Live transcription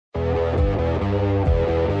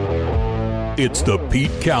It's the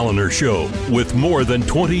Pete Kaliner Show. With more than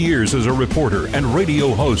 20 years as a reporter and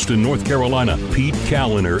radio host in North Carolina, Pete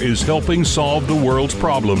Kaliner is helping solve the world's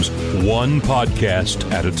problems one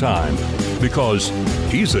podcast at a time. Because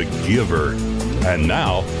he's a giver. And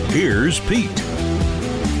now, here's Pete.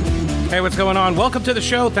 Hey, what's going on? Welcome to the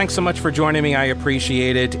show. Thanks so much for joining me. I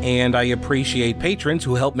appreciate it. And I appreciate patrons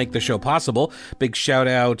who help make the show possible. Big shout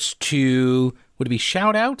outs to, would it be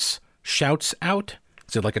shout outs? Shouts out?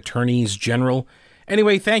 Is it like attorneys general?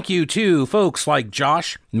 Anyway, thank you to folks like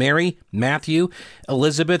Josh, Mary, Matthew,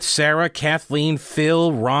 Elizabeth, Sarah, Kathleen,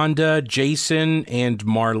 Phil, Rhonda, Jason, and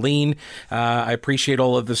Marlene. I appreciate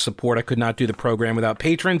all of the support. I could not do the program without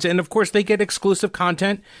patrons. And, of course, they get exclusive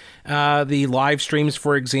content. The live streams,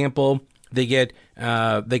 for example, they get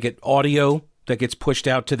audio that gets pushed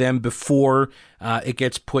out to them before it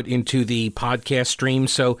gets put into the podcast stream.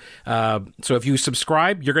 So if you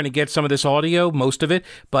subscribe, you're going to get some of this audio, most of it.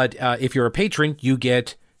 But if you're a patron, you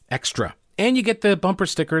get extra. And you get the bumper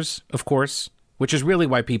stickers, of course, which is really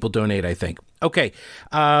why people donate, I think. Okay,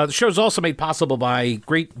 the show's also made possible by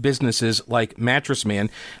great businesses like Mattress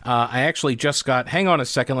Man. I actually just got, hang on a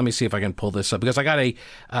second, let me see if I can pull this up, because I got a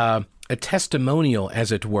testimonial,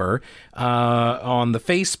 as it were, on the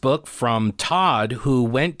Facebook from Todd, who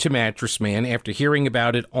went to Mattress Man after hearing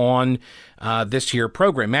about it on this here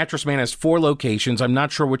program. Mattress Man has 4 locations. I'm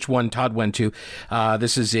not sure which one Todd went to.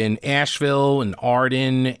 This is in Asheville and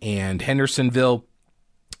Arden and Hendersonville.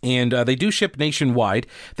 And they do ship nationwide.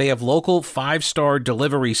 They have local 5-star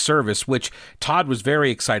delivery service, which Todd was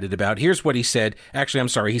very excited about. Here's what he said. Actually, I'm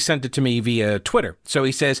sorry. He sent it to me via Twitter. So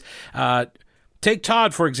he says, take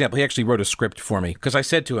Todd, for example. He actually wrote a script for me because I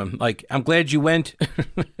said to him, like, I'm glad you went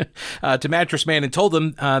to Mattress Man and told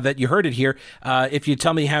them that you heard it here. If you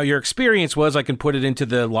tell me how your experience was, I can put it into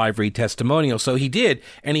the live read testimonial. So he did,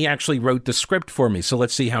 and he actually wrote the script for me. So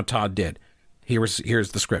let's see how Todd did.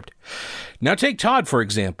 Here's the script. Now take Todd, for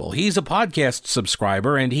example. He's a podcast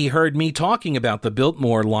subscriber, and he heard me talking about the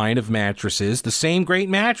Biltmore line of mattresses, the same great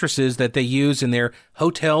mattresses that they use in their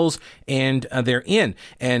hotels and their inn.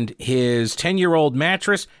 And his 10-year-old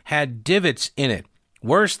mattress had divots in it.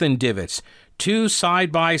 Worse than divots. 2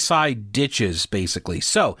 side-by-side ditches, basically.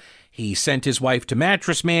 So he sent his wife to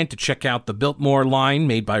Mattress Man to check out the Biltmore line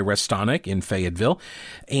made by Restonic in Fayetteville.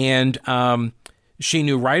 And she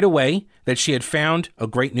knew right away that she had found a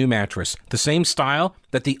great new mattress, the same style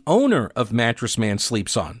that the owner of Mattress Man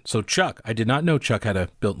sleeps on. So Chuck, I did not know Chuck had a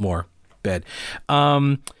Biltmore bed.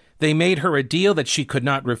 They made her a deal that she could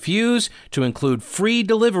not refuse to include free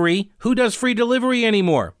delivery. Who does free delivery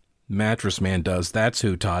anymore? Mattress Man does. That's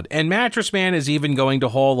who, Todd. And Mattress Man is even going to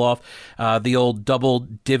haul off the old double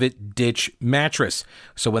divot ditch mattress.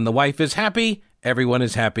 So when the wife is happy, everyone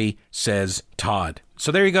is happy, says Todd.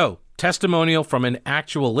 So there you go. Testimonial from an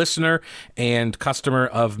actual listener and customer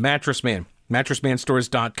of Mattress Man.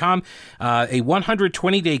 MattressManStores.com. A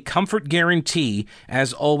 120-day comfort guarantee.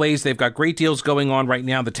 As always, they've got great deals going on right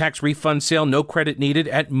now. The tax refund sale, no credit needed.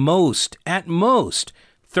 At most,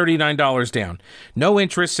 $39 down. No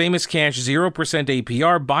interest, same as cash, 0%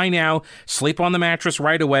 APR. Buy now, sleep on the mattress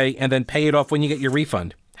right away, and then pay it off when you get your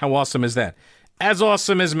refund. How awesome is that? As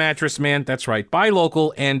awesome as Mattress Man. That's right. Buy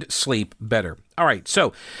local and sleep better. All right.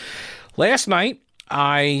 So last night,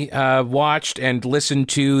 I watched and listened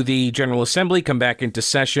to the General Assembly come back into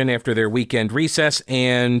session after their weekend recess,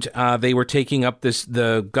 and they were taking up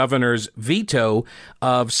the governor's veto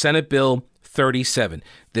of Senate Bill 37.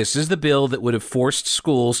 This is the bill that would have forced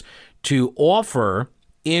schools to offer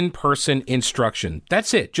in-person instruction.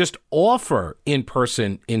 That's it. Just offer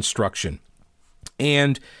in-person instruction.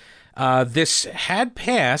 And this had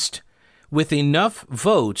passed with enough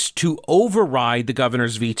votes to override the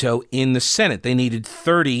governor's veto in the Senate. They needed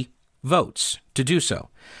 30 votes to do so.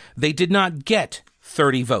 They did not get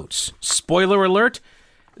 30 votes. Spoiler alert,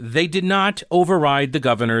 they did not override the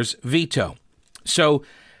governor's veto. So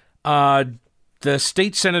the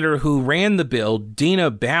state senator who ran the bill,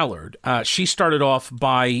 Dina Ballard, she started off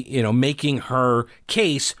by, making her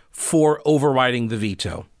case for overriding the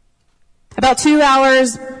veto. About 2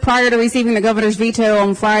 hours prior to receiving the governor's veto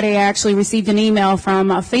on Friday, I actually received an email from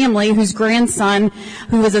a family whose grandson,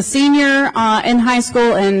 who was a senior in high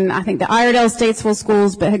school in, I think, the Iredell Statesville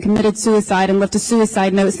schools, but had committed suicide and left a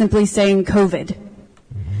suicide note simply saying COVID.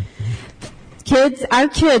 Our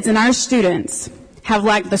kids and our students have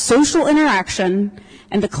lacked the social interaction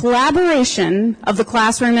and the collaboration of the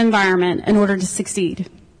classroom environment in order to succeed.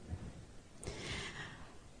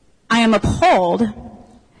 I am appalled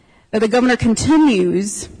that the governor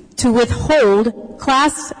continues to withhold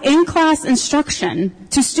in-class instruction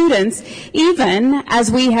to students, even as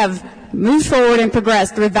we have moved forward and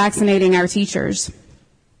progressed through vaccinating our teachers.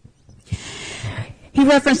 He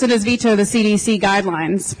referenced in his veto the CDC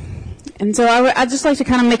guidelines. And so I'd just like to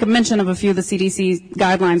kind of make a mention of a few of the CDC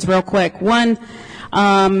guidelines real quick. One,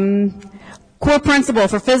 core principle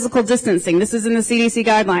for physical distancing. This is in the CDC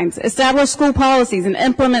guidelines. Establish school policies and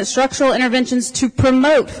implement structural interventions to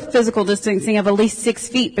promote physical distancing of at least 6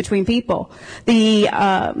 feet between people. The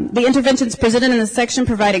interventions presented in this section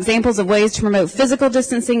provide examples of ways to promote physical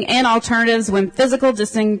distancing and alternatives when physical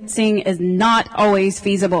distancing is not always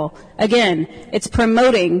feasible. Again, it's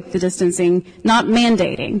promoting the distancing, not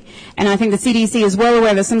mandating. And I think the CDC is well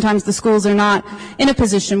aware that sometimes the schools are not in a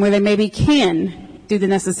position where they maybe can do the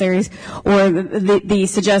necessaries or the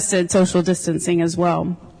suggested social distancing as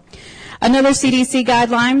well. Another CDC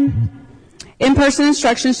guideline, in-person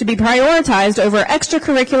instruction should be prioritized over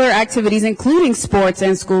extracurricular activities, including sports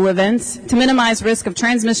and school events, to minimize risk of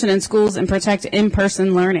transmission in schools and protect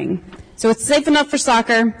in-person learning. So it's safe enough for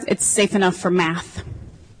soccer, it's safe enough for math.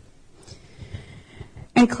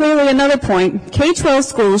 And clearly another point, K-12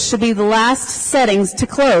 schools should be the last settings to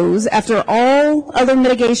close after all other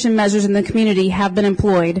mitigation measures in the community have been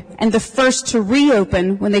employed, and the first to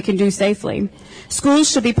reopen when they can do safely.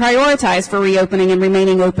 Schools should be prioritized for reopening and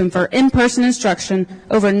remaining open for in-person instruction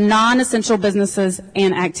over non-essential businesses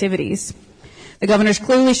and activities. The governor's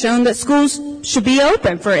clearly shown that schools should be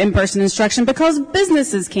open for in-person instruction because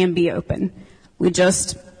businesses can be open. We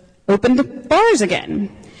just opened the bars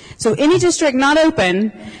again. So any district not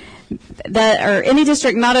open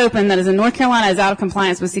that is in North Carolina is out of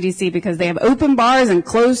compliance with CDC because they have open bars and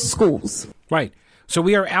closed schools. Right. So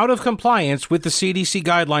we are out of compliance with the CDC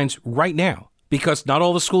guidelines right now because not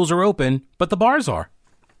all the schools are open, but the bars are.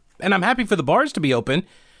 And I'm happy for the bars to be open,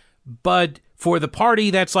 but for the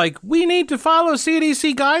party that's like, we need to follow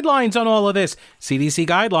CDC guidelines on all of this. CDC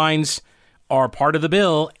guidelines are part of the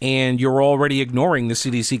bill, and you're already ignoring the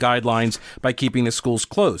CDC guidelines by keeping the schools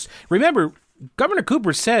closed. Remember, Governor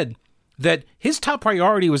Cooper said that his top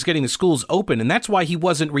priority was getting the schools open, and that's why he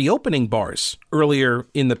wasn't reopening bars earlier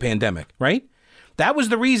in the pandemic, right? That was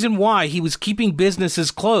the reason why he was keeping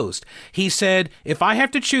businesses closed. He said, if I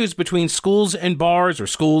have to choose between schools and bars or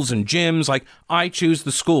schools and gyms, like, I choose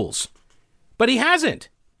the schools. But he hasn't,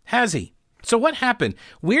 has he? So what happened?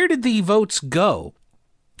 Where did the votes go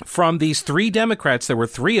from these 3 Democrats? There were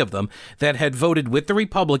 3 of them that had voted with the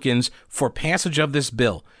Republicans for passage of this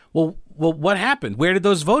bill. Well, what happened? Where did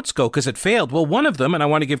those votes go? Because it failed. Well, one of them, and I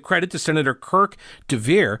want to give credit to Senator Kirk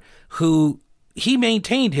DeVere, who he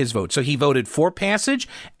maintained his vote. So he voted for passage,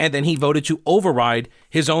 and then he voted to override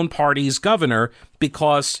his own party's governor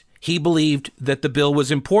because he believed that the bill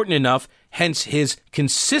was important enough, hence his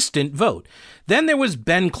consistent vote. Then there was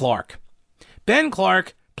Ben Clark. Ben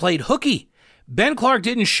Clark played hooky. Ben Clark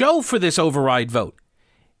didn't show for this override vote.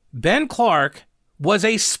 Ben Clark was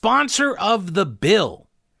a sponsor of the bill,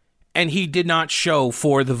 and he did not show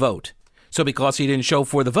for the vote. So because he didn't show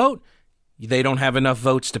for the vote, they don't have enough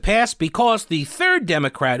votes to pass because the 3rd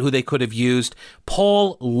Democrat who they could have used,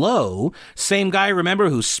 Paul Lowe, same guy, remember,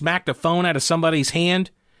 who smacked a phone out of somebody's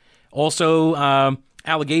hand? Also,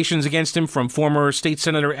 allegations against him from former State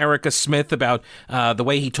Senator Erica Smith about the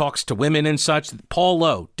way he talks to women and such. Paul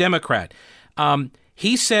Lowe, Democrat.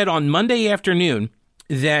 He said on Monday afternoon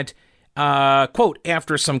that, quote,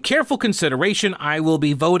 after some careful consideration, I will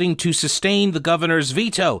be voting to sustain the governor's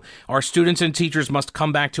veto. Our students and teachers must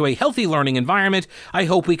come back to a healthy learning environment. I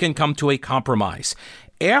hope we can come to a compromise.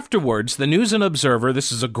 Afterwards, the News and Observer,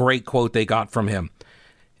 this is a great quote they got from him.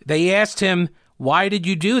 They asked him, why did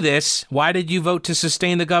you do this? Why did you vote to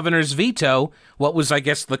sustain the governor's veto? What was, I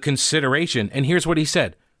guess, the consideration? And here's what he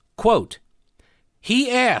said, quote, he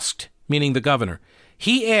asked, meaning the governor,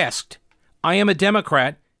 he asked, I am a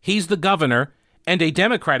Democrat, he's the governor, and a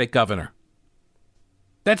Democratic governor.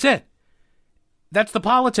 That's it. That's the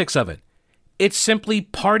politics of it. It's simply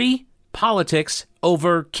party politics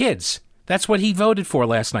over kids. That's what he voted for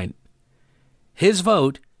last night. His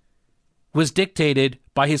vote was dictated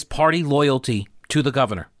by his party loyalty to the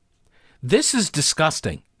governor. This is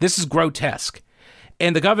disgusting. This is grotesque.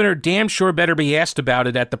 And the governor damn sure better be asked about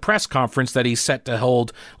it at the press conference that he's set to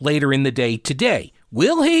hold later in the day today.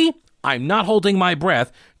 Will he? I'm not holding my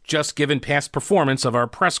breath, just given past performance of our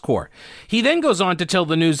press corps. He then goes on to tell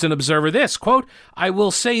the News and Observer this, quote, I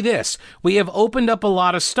will say this, we have opened up a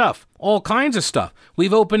lot of stuff, all kinds of stuff.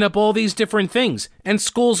 We've opened up all these different things, and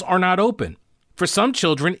schools are not open. For some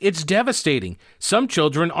children, it's devastating. Some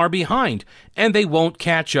children are behind, and they won't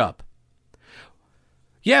catch up.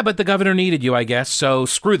 Yeah, but the governor needed you, I guess, so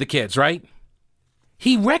screw the kids, right?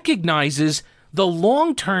 He recognizes the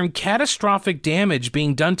long-term catastrophic damage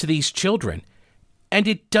being done to these children, And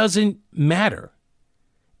it doesn't matter.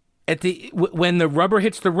 When the rubber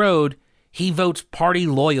hits the road, he votes party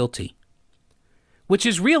loyalty, which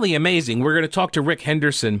is really amazing. We're going to talk to Rick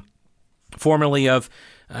Henderson, formerly of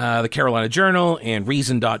the Carolina Journal and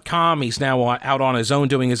Reason.com. He's now out on his own,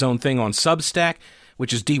 doing his own thing on Substack,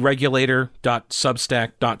 which is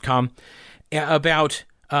deregulator.substack.com, about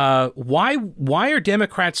why are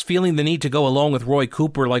Democrats feeling the need to go along with Roy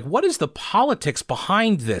Cooper? Like, what is the politics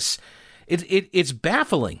behind this? It's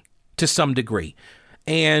baffling to some degree.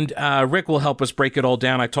 And Rick will help us break it all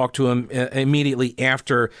down. I talked to him immediately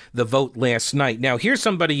after the vote last night. Now, here's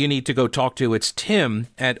somebody you need to go talk to. It's Tim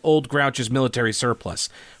at Old Grouch's Military Surplus.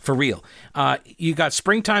 For real. You got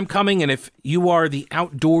springtime coming, and if you are the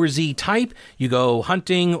outdoorsy type, you go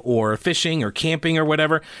hunting or fishing or camping or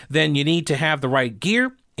whatever, then you need to have the right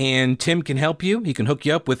gear, and Tim can help you. He can hook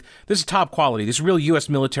you up with, this is top quality. This is real U.S.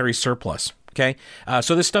 military surplus. Okay,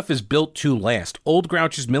 so this stuff is built to last. Old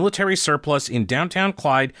Grouch's Military Surplus in downtown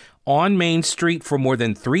Clyde on Main Street for more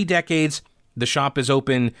than 3 decades. The shop is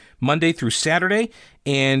open Monday through Saturday,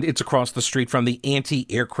 and it's across the street from the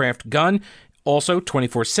anti-aircraft gun. Also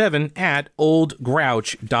 24/7 at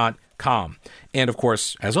oldgrouch.com. And of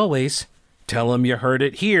course, as always, tell them you heard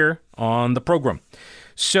it here on the program.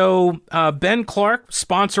 So Ben Clark,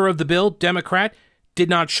 sponsor of the bill, Democrat, did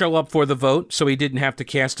not show up for the vote, so he didn't have to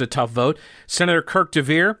cast a tough vote. Senator Kirk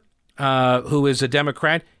DeVere, who is a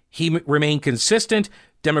Democrat, he remained consistent.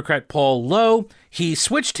 Democrat Paul Lowe, he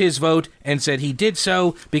switched his vote and said he did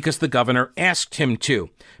so because the governor asked him to.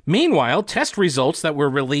 Meanwhile, test results that were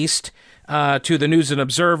released to the News and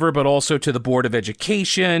Observer, but also to the Board of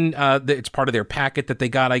Education. It's part of their packet that they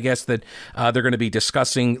got, I guess, that they're going to be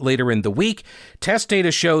discussing later in the week. Test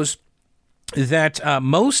data shows that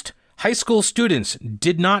most high school students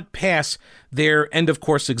did not pass their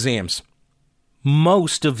end-of-course exams.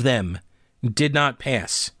 Most of them did not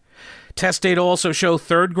pass. Test data also show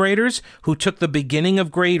third graders who took the beginning of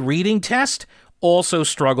grade reading test also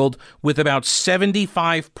struggled, with about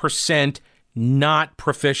 75% not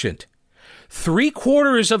proficient.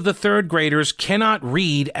 3/4 of the third graders cannot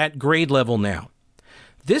read at grade level now.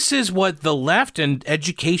 This is what the left and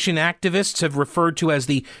education activists have referred to as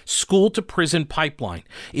the school-to-prison pipeline.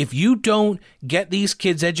 If you don't get these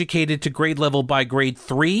kids educated to grade level by grade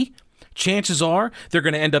 3, chances are they're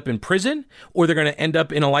going to end up in prison or they're going to end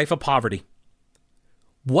up in a life of poverty.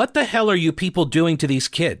 What the hell are you people doing to these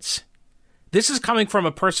kids? This is coming from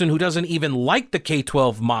a person who doesn't even like the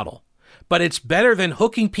K-12 model. But it's better than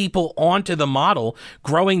hooking people onto the model,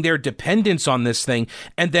 growing their dependence on this thing,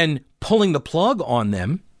 and then pulling the plug on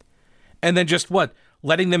them, and then just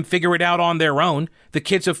letting them figure it out on their own. The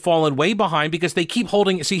kids have fallen way behind because they keep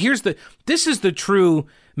holding. See, this is the true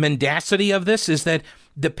mendacity of this, is that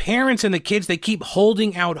the parents and the kids, they keep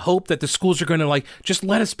holding out hope that the schools are going to just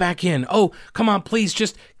let us back in. Oh, come on, please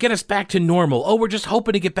just get us back to normal. Oh, we're just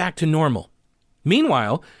hoping to get back to normal.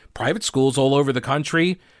 Meanwhile, private schools all over the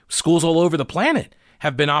country, schools all over the planet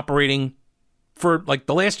have been operating for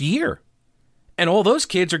the last year. And all those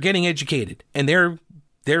kids are getting educated, and they're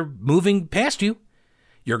moving past you.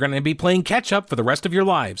 You're going to be playing catch up for the rest of your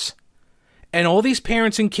lives. And all these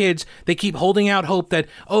parents and kids, they keep holding out hope that,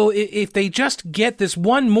 if they just get this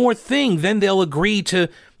one more thing, then they'll agree to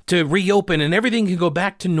reopen and everything can go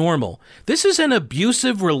back to normal. This is an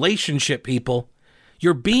abusive relationship, people.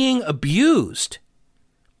 You're being abused.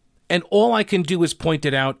 And all I can do is point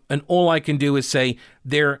it out, and all I can do is say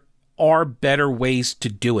there are better ways to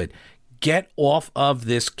do it. Get off of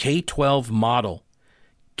this K-12 model.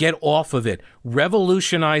 Get off of it.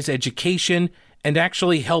 Revolutionize education and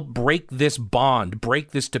actually help break this bond,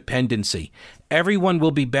 break this dependency. Everyone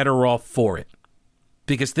will be better off for it,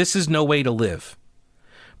 because this is no way to live.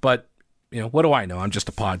 But, what do I know? I'm just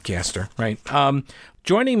a podcaster, right?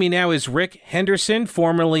 Joining me now is Rick Henderson,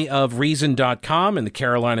 formerly of Reason.com and the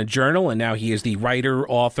Carolina Journal, and now he is the writer,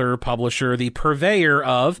 author, publisher, the purveyor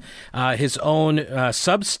of his own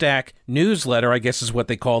Substack newsletter, I guess is what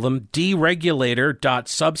they call them,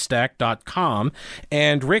 deregulator.substack.com.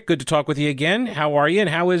 And Rick, good to talk with you again. How are you, and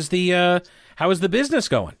how is the business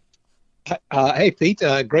going? Hey, Pete,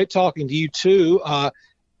 great talking to you too.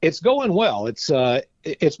 It's going well. It's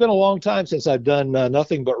been a long time since I've done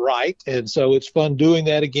nothing but write, and so it's fun doing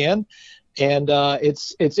that again. And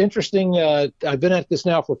it's interesting. I've been at this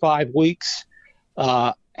now for 5 weeks.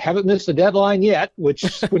 Haven't missed a deadline yet, which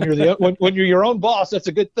when you're when you're your own boss, that's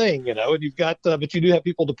a good thing, And you've got, but you do have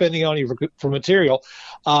people depending on you for material.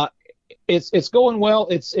 It's going well.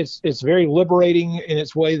 It's very liberating in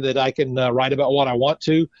its way that I can write about what I want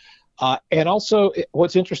to. And also,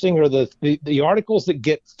 what's interesting are the articles that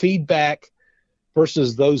get feedback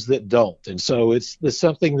versus those that don't. And so it's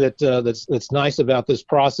something that's nice about this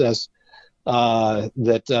process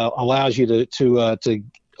that allows you to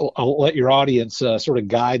let your audience sort of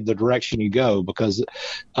guide the direction you go, because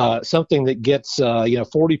something that gets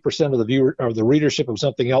 40% of the viewer or the readership of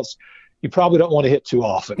something else, you probably don't want to hit too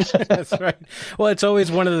often. That's right. Well, it's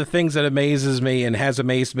always one of the things that amazes me and has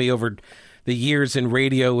amazed me over the years in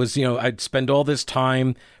radio was, I'd spend all this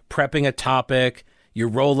time prepping a topic, you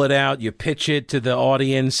roll it out, you pitch it to the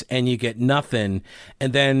audience, and you get nothing.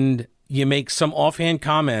 And then you make some offhand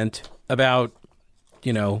comment about,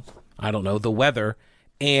 I don't know, the weather,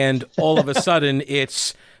 and all of a sudden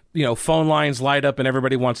it's, phone lines light up and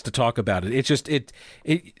everybody wants to talk about it. It's just, it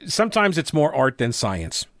sometimes it's more art than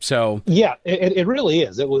science. So yeah, it really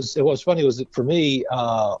is. It was funny. Was it for me,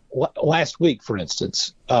 last week, for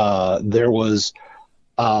instance, there was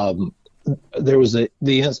 2 weeks ago,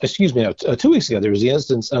 there was the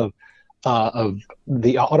instance of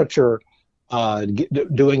the auditor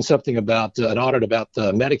doing something about an audit about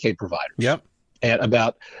the Medicaid providers. Yep.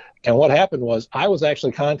 And what happened was I was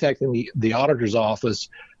actually contacting the auditor's office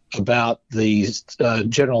about the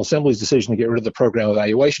General Assembly's decision to get rid of the Program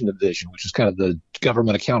Evaluation Division, which is kind of the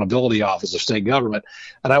Government Accountability Office of state government.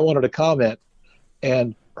 And I wanted to comment,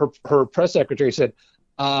 and her press secretary said,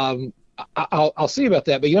 I'll see about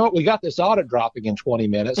that. But you know what? We got this audit dropping in 20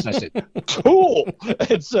 minutes. And I said, cool.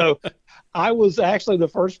 And so I was actually the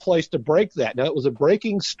first place to break that. Now, it was a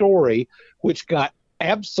breaking story, which got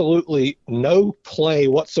absolutely no play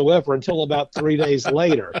whatsoever until about 3 days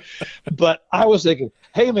later. But I was thinking,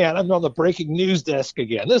 hey, man, I'm on the breaking news desk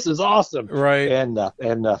again. This is awesome. Right. And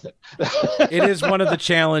nothing. It is one of the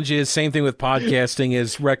challenges. Same thing with podcasting,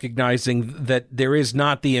 is recognizing that there is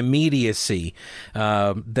not the immediacy,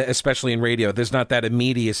 especially in radio. There's not that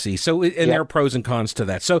immediacy. So, there are pros and cons to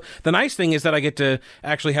that. So the nice thing is that I get to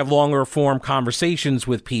actually have longer form conversations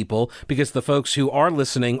with people, because the folks who are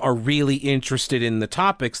listening are really interested in the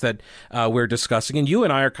topics that we're discussing. And you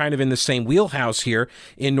and I are kind of in the same wheelhouse here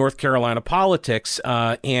in North Carolina politics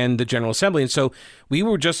and the General Assembly. And so we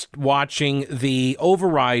were just watching the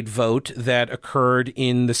override vote that occurred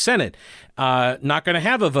in the Senate. Not going to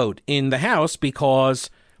have a vote in the House because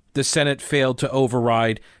the Senate failed to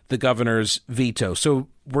override the governor's veto. So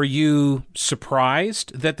were you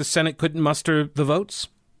surprised that the Senate couldn't muster the votes?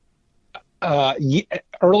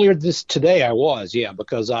 Earlier today I was,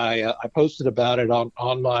 because I posted about it on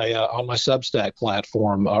my Substack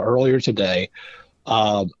platform earlier today.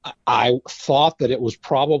 I thought that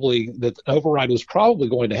that override was probably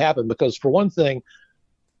going to happen because, for one thing,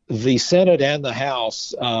 the Senate and the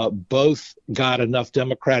House both got enough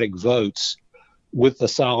Democratic votes with the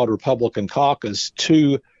solid Republican caucus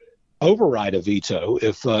to override a veto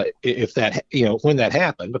if that, when that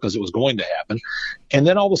happened, because it was going to happen. And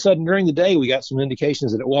then all of a sudden during the day, we got some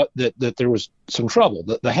indications that there was some trouble.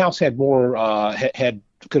 The House had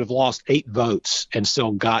could have lost 8 votes and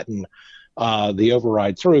still gotten the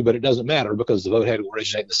override through, but it doesn't matter because the vote had to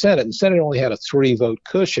originate in the Senate. And the Senate only had a 3-vote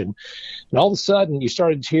cushion. And all of a sudden you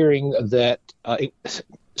started hearing that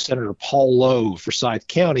Senator Paul Lowe for Forsyth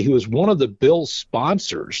County, who was one of the bill's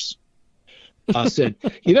sponsors, said,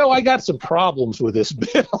 I got some problems with this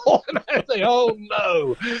bill. And I think, oh,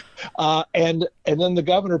 no. And then the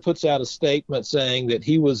governor puts out a statement saying that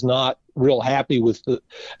he was not real happy with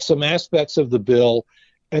some aspects of the bill.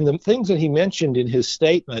 And the things that he mentioned in his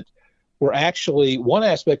statement were actually, one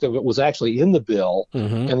aspect of it was actually in the bill,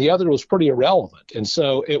 and the other was pretty irrelevant. And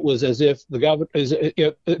so it was as if the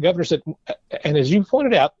governor said, and as you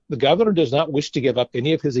pointed out, the governor does not wish to give up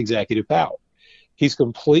any of his executive power. He's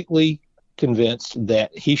completely convinced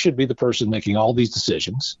that he should be the person making all these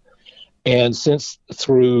decisions. And since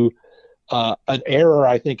through an error,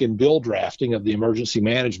 I think, in bill drafting of the Emergency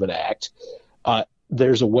Management Act,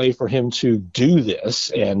 there's a way for him to do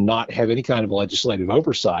this and not have any kind of legislative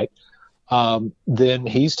oversight, then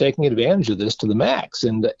he's taking advantage of this to the max.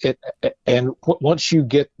 And once you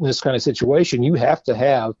get in this kind of situation, you have to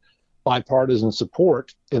have bipartisan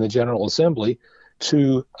support in the General Assembly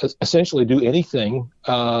to essentially do anything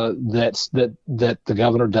that the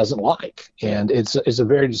governor doesn't like. And it's a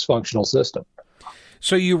very dysfunctional system.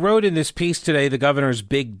 So you wrote in this piece today, The Governor's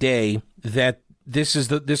Big Day, that this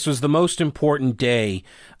was the most important day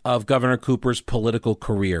of Governor Cooper's political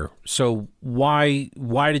career. So why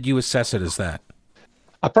did you assess it as that?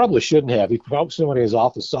 I probably shouldn't have. Somebody in his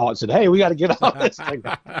office saw it and said, hey, we got to get on this thing.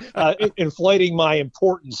 Inflating my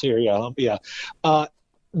importance here.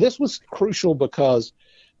 This was crucial because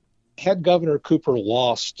had Governor Cooper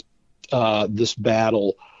lost this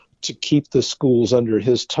battle to keep the schools under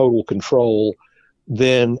his total control,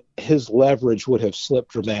 then his leverage would have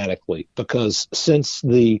slipped dramatically, because since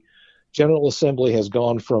the General Assembly has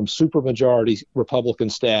gone from supermajority Republican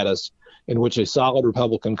status, in which a solid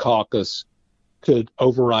Republican caucus could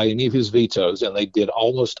override any of his vetoes, and they did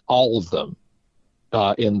almost all of them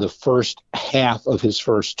in the first half of his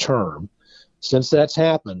first term. Since that's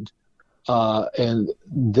happened, and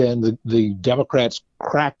then the Democrats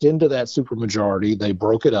cracked into that supermajority, they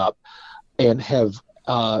broke it up, and have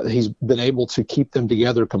he's been able to keep them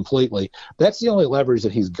together completely. That's the only leverage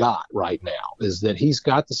that he's got right now, is that he's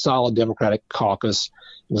got the solid Democratic caucus.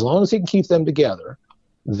 As long as he can keep them together,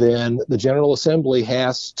 then the General Assembly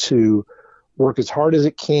has to work as hard as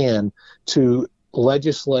it can to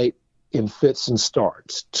legislate in fits and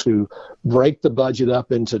starts, to break the budget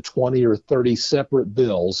up into 20 or 30 separate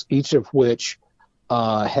bills, each of which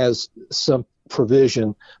has some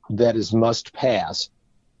provision that is must pass,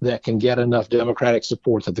 that can get enough Democratic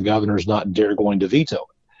support that the governor is not dare going to veto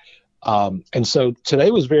it. And so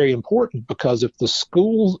today was very important, because if the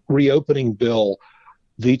school reopening bill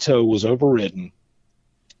veto was overridden,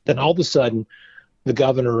 then all of a sudden the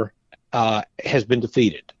governor has been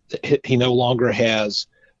defeated. He no longer has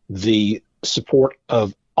the support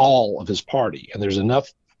of all of his party, and there's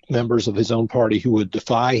enough members of his own party who would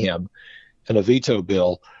defy him in a veto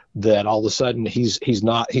bill that all of a sudden he's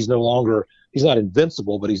not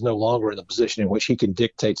invincible, but he's no longer in the position in which he can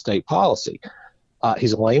dictate state policy.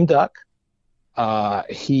 He's a lame duck.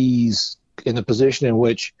 He's in the position in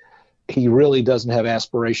which he really doesn't have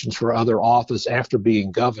aspirations for other office after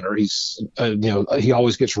being governor. He's, he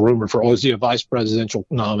always gets rumored for, is he a vice presidential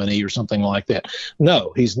nominee or something like that?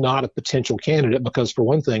 No, he's not a potential candidate, because for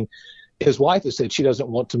one thing, his wife has said she doesn't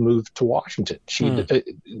want to move to Washington.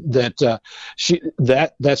 That's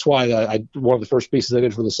why one of the first pieces I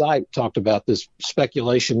did for the site talked about this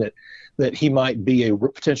speculation that he might be a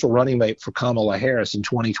potential running mate for Kamala Harris in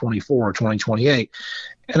 2024 or 2028.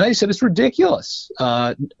 And I said it's ridiculous.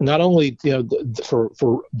 Not only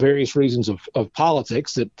for various reasons of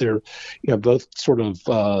politics, that they're both sort of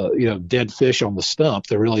dead fish on the stump.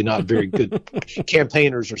 They're really not very good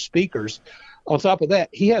campaigners or speakers. On top of that,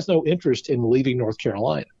 he has no interest in leaving North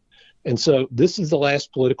Carolina. And so this is the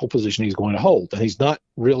last political position he's going to hold. And he's not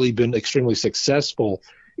really been extremely successful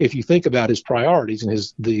if you think about his priorities and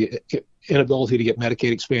the inability to get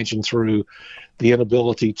Medicaid expansion through, the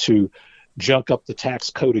inability to junk up the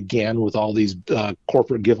tax code again with all these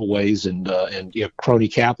corporate giveaways and crony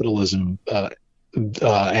capitalism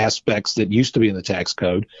aspects that used to be in the tax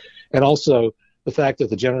code. And also the fact that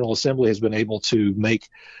the General Assembly has been able to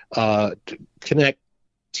connect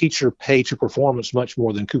teacher pay to performance much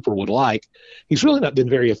more than Cooper would like. He's really not been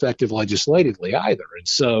very effective legislatively either. And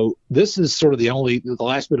so this is sort of the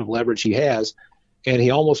last bit of leverage he has, and he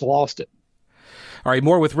almost lost it. All right,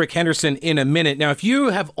 more with Rick Henderson in a minute. Now, if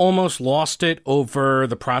you have almost lost it over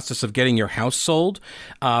the process of getting your house sold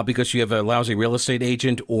because you have a lousy real estate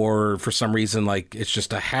agent, or for some reason, like it's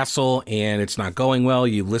just a hassle and it's not going well,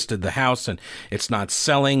 you listed the house and it's not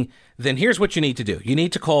selling, then here's what you need to do. You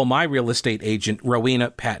need to call my real estate agent, Rowena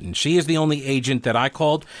Patton. She is the only agent that I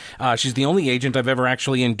called. She's the only agent I've ever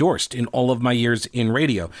actually endorsed in all of my years in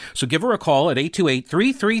radio. So give her a call at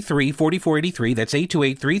 828-333-4483. That's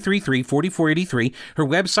 828-333-4483. Her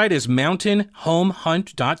website is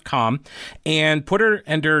mountainhomehunt.com, and put her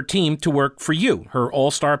and her team to work for you, her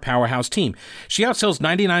all-star powerhouse team. She outsells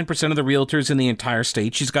 99% of the realtors in the entire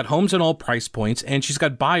state. She's got homes at all price points, and she's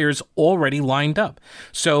got buyers already lined up.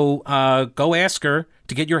 So go ask her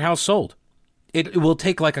to get your house sold. It will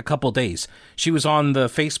take like a couple days. She was on the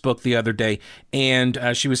Facebook the other day, and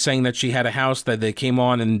she was saying that she had a house that they came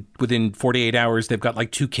on, and within 48 hours, they've got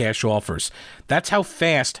like 2 cash offers. That's how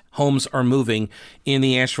fast homes are moving in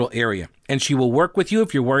the Asheville area. And she will work with you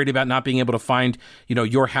if you're worried about not being able to find,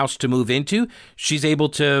 your house to move into. She's able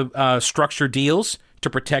to structure deals to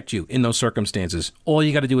protect you in those circumstances. All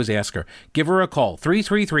you got to do is ask her. Give her a call,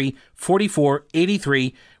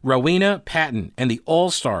 333-4483, Rowena Patton and the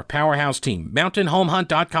All-Star Powerhouse Team.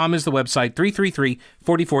 MountainHomeHunt.com is the website,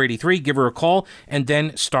 333-4483. Give her a call and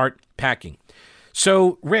then start packing.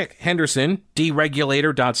 So Rick Henderson,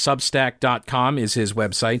 deregulator.substack.com is his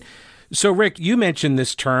website. So Rick, you mentioned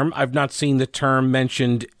this term. I've not seen the term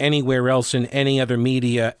mentioned anywhere else in any other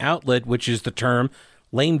media outlet, which is the term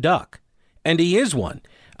lame duck. And he is one.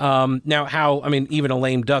 Now, even a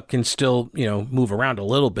lame duck can still, move around a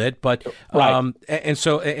little bit, but, right. and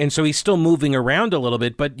so he's still moving around a little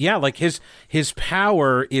bit, but yeah, like his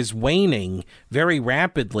power is waning very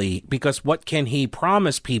rapidly, because what can he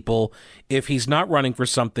promise people if he's not running for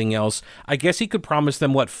something else? I guess he could promise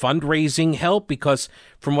them fundraising help, because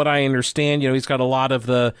from what I understand, he's got a lot of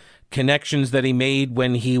the connections that he made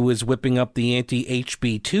when he was whipping up the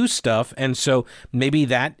anti-HB2 stuff. And so maybe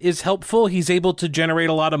that is helpful. He's able to generate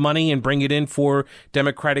a lot of money and bring it in for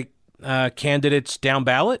Democratic candidates down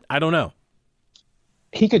ballot. I don't know.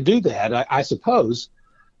 He could do that, I suppose.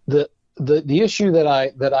 The issue that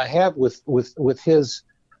I have with his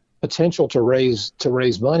potential to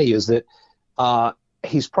raise money is that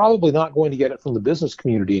he's probably not going to get it from the business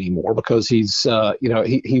community anymore, because he's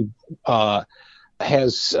he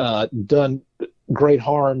has done great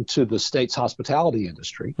harm to the state's hospitality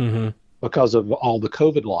industry because of all the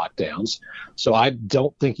COVID lockdowns. So I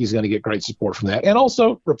don't think he's going to get great support from that. And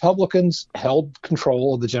also, Republicans held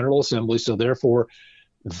control of the General Assembly, so therefore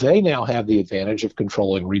they now have the advantage of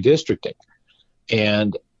controlling redistricting.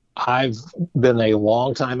 And I've been a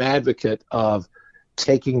longtime advocate of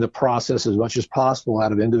taking the process as much as possible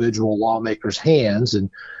out of individual lawmakers' hands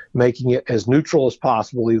and making it as neutral as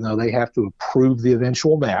possible, even though they have to approve the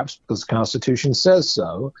eventual maps because the Constitution says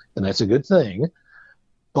so, and that's a good thing.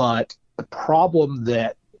 But the problem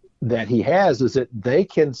that he has is that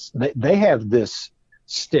they have this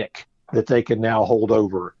stick that they can now hold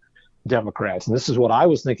over Democrats, and this is what I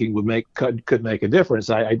was thinking could make a difference.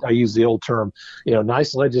 I use the old term,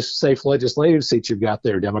 nice safe legislative seat you've got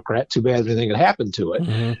there, Democrat. Too bad anything had happened to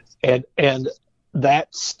it, and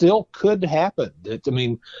that still could happen.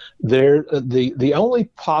 The only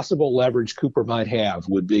possible leverage Cooper might have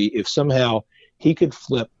would be if somehow he could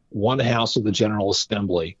flip one house of the General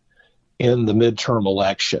Assembly in the midterm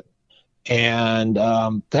election, and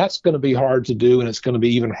that's going to be hard to do, and it's going to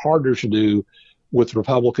be even harder to do with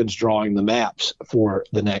Republicans drawing the maps for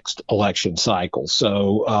the next election cycle.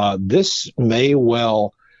 So this may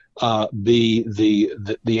well be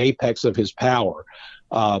the apex of his power.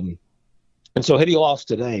 And so had he lost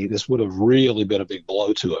today, this would have really been a big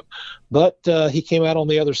blow to him. But he came out on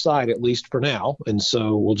the other side, at least for now. And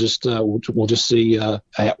so we'll just see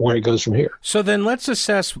where it goes from here. So then let's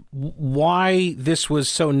assess why this was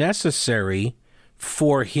so necessary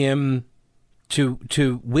for him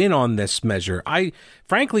to win on this measure.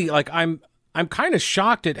 Frankly, I'm kind of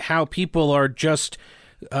shocked at how people are just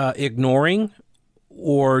ignoring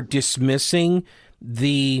or dismissing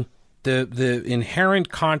the inherent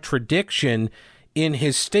contradiction in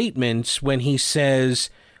his statements when he says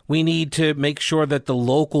we need to make sure that the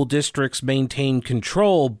local districts maintain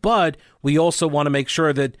control, but we also want to make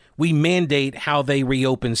sure that we mandate how they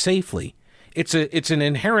reopen safely. It's an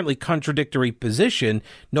inherently contradictory position.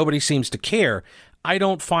 Nobody seems to care. I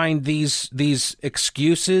don't find these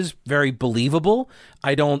excuses very believable.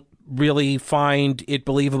 I don't really find it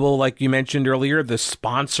believable, like you mentioned earlier, the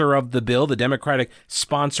sponsor of the bill, the Democratic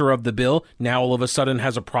sponsor of the bill, now all of a sudden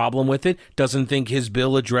has a problem with it, doesn't think his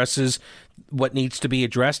bill addresses what needs to be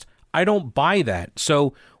addressed. I don't buy that.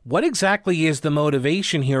 So what exactly is the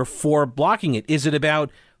motivation here for blocking it? Is it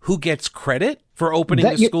about who gets credit for opening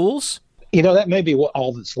the schools? That may be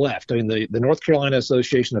all that's left. I mean, the North Carolina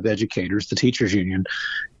Association of Educators, the teachers union,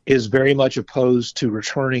 is very much opposed to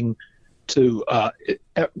returning to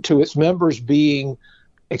its members being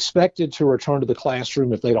expected to return to the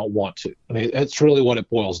classroom if they don't want to. I mean, that's really what it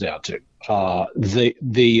boils down to. Do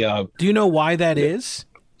you know why that is?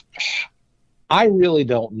 I really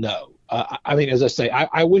don't know. As I say,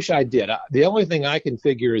 I wish I did. The only thing I can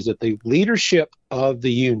figure is that the leadership of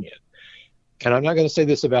the union, and I'm not going to say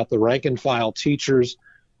this about the rank and file teachers,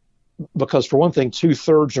 because for one thing,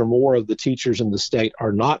 2/3 or more of the teachers in the state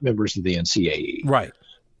are not members of the NCAE. Right.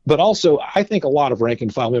 But also, I think a lot of rank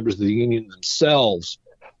and file members of the union themselves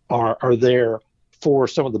are there for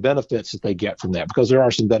some of the benefits that they get from that, because there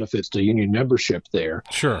are some benefits to union membership there.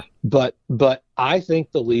 Sure. But I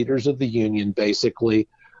think the leaders of the union basically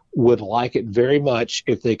would like it very much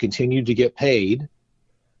if they continued to get paid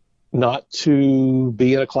not to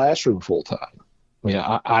be in a classroom full time.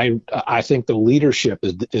 I think the leadership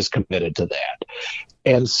is committed to that.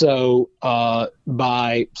 And so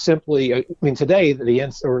by simply, today,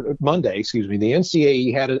 Monday, the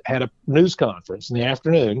NCAE had a news conference in the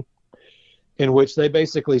afternoon in which they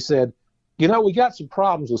basically said, we got some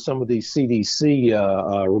problems with some of these CDC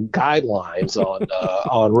guidelines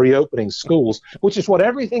on reopening schools, which is what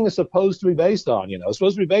everything is supposed to be based on. It's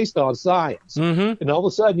supposed to be based on science. Mm-hmm. And all of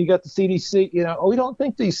a sudden you got the CDC, we don't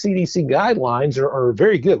think these CDC guidelines are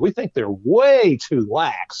very good. We think they're way too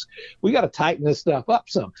lax. We got to tighten this stuff up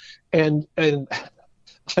some. And I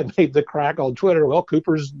made the crack on Twitter. Well,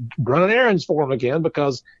 Cooper's running errands for him again,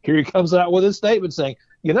 because here he comes out with his statement saying,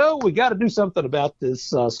 we got to do something about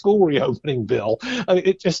this school reopening bill. I mean,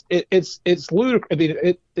 it's ludicrous. I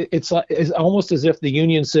mean, it's almost as if the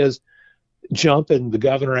union says, jump, and the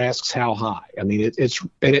governor asks how high. I mean,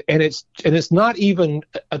 it's not even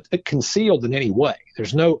concealed in any way.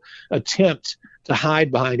 There's no attempt to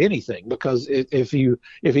hide behind anything, because if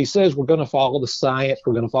he says we're going to follow the science,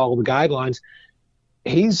 we're going to follow the guidelines,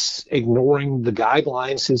 he's ignoring the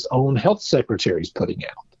guidelines his own health secretary is putting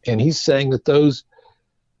out, and he's saying that those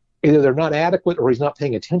either they're not adequate or he's not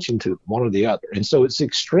paying attention to them, one or the other. And so it's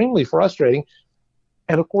extremely frustrating.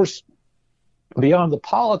 And of course, beyond the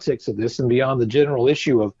politics of this and beyond the general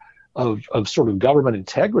issue of sort of government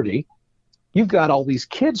integrity, you've got all these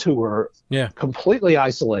kids who are completely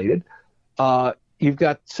isolated. You've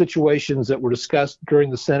got situations that were discussed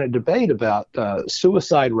during the Senate debate about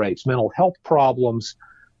suicide rates, mental health problems,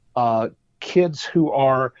 kids who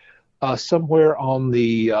are somewhere on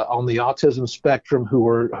the autism spectrum who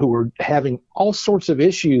are having all sorts of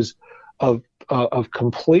issues of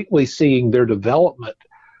completely seeing their development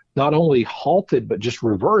not only halted but just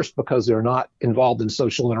reversed because they're not involved in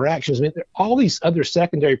social interactions. I mean, there are all these other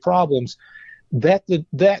secondary problems that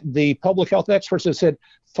the public health experts have said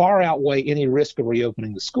far outweigh any risk of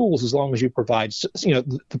reopening the schools as long as you provide,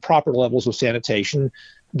 the proper levels of sanitation,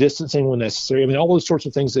 distancing when necessary. I mean, all those sorts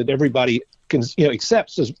of things that everybody can,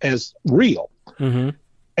 accepts as real. Mm-hmm.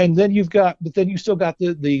 And then you still got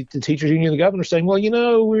the teachers union and the governor saying, well,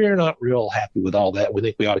 we're not real happy with all that. We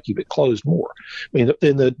think we ought to keep it closed more. I mean,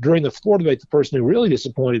 during the floor debate, the person who really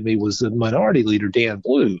disappointed me was the minority leader, Dan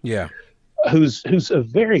Blue. Yeah. Who's a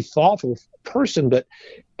very thoughtful person, but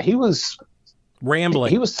he was rambling.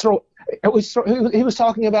 He was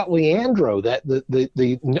talking about Leandro, that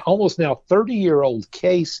the almost now 30-year-old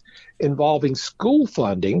case involving school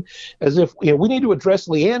funding, as if we need to address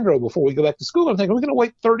Leandro before we go back to school. I'm thinking, we're going to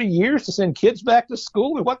wait 30 years to send kids back to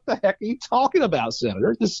school? And what the heck are you talking about,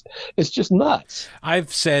 Senator? It's just nuts.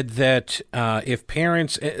 I've said that if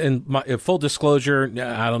parents, and full disclosure,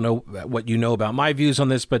 I don't know what you know about my views on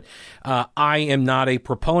this, but I am not a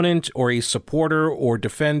proponent or a supporter or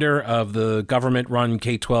defender of the government-run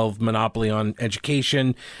K-12 monopoly on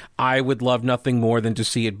education. I would love nothing more than to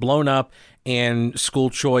see it blown up and school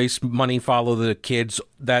choice money follow the kids,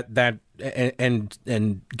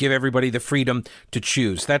 and give everybody the freedom to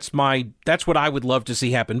choose. That's what I would love to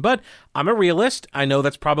see happen. But I'm a realist. I know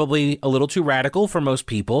that's probably a little too radical for most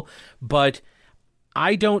people, but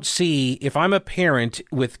I don't see, if I'm a parent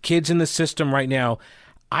with kids in the system right now,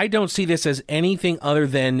 I don't see this as anything other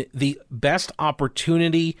than the best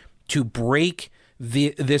opportunity to break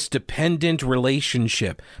this dependent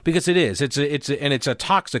relationship, because it is. It's a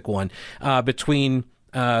toxic one between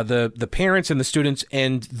the parents and the students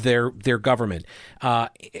and their government.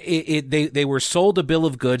 They were sold a bill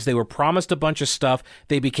of goods. They were promised a bunch of stuff.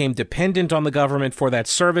 They became dependent on the government for that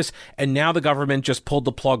service, and now the government just pulled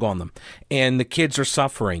the plug on them, and the kids are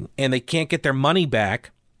suffering, and they can't get their money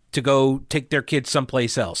back to go take their kids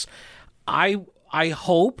someplace else. I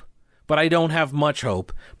hope, but I don't have much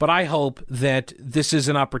hope, but I hope that this is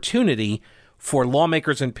an opportunity for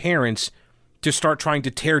lawmakers and parents to start trying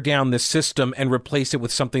to tear down this system and replace it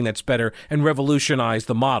with something that's better and revolutionize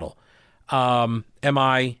the model. Am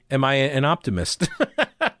I an optimist?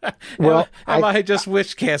 Well, am I just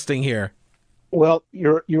wish casting here? Well,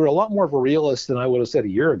 you're a lot more of a realist than I would have said a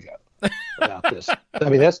year ago about this. I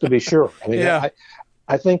mean, that's to be sure. I mean, yeah.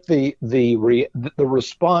 I think the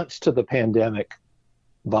response to the pandemic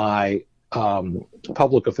by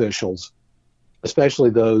public officials,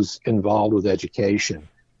 especially those involved with education,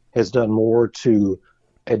 has done more to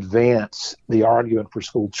advance the argument for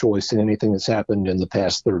school choice than anything that's happened in the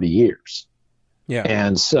past 30 years. Yeah.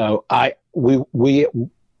 And so we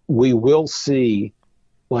will see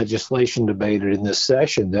legislation debated in this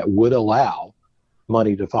session that would allow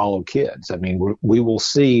money to follow kids. I mean, we will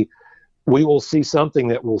see something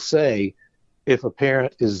that will say, if a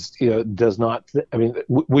parent does not, I mean,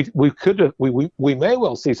 we may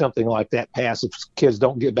well see something like that pass if kids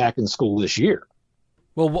don't get back in school this year.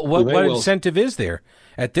 Well, what incentive is there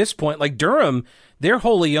at this point? Like Durham, they're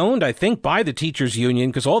wholly owned, I think, by the teachers union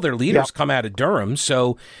because all their leaders come out of Durham.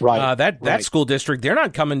 So that school district, they're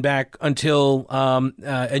not coming back until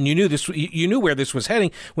and you knew where this was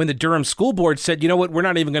heading when the Durham school board said, you know what, we're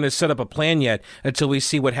not even going to set up a plan yet until we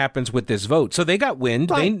see what happens with this vote. So they got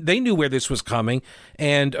wind. Right. They knew where this was coming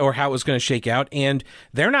or how it was going to shake out, and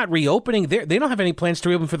they're not reopening. They don't have any plans to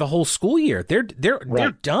reopen for the whole school year. They're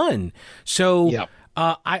done. So. Yep.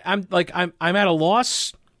 I'm at a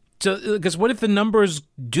loss because what if the numbers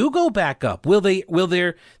do go back up? Will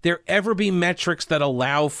there ever be metrics that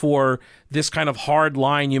allow for this kind of hard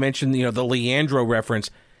line? You mentioned, the Leandro reference.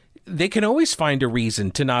 They can always find a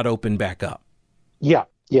reason to not open back up. Yeah.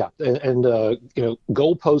 Yeah, and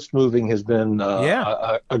goalpost moving has been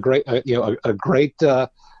a great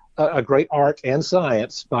art and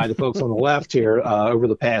science by the folks on the left here over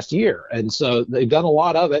the past year, and so they've done a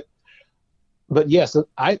lot of it. But yes,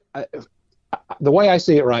 the way I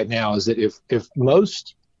see it right now is that if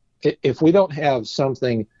we don't have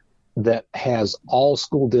something that has all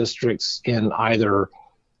school districts in either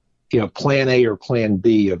Plan A or Plan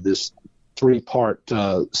B of this three-part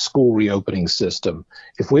school reopening system,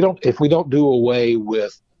 if we don't do away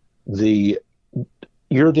with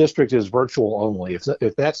your district is virtual only,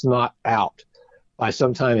 if that's not out by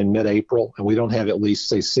sometime in mid-April, and we don't have at least,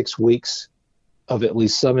 say, 6 weeks of at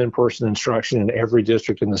least some in-person instruction in every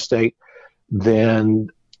district in the state, then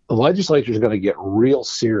the legislature is going to get real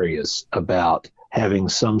serious about having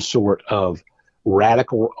some sort of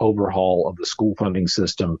radical overhaul of the school funding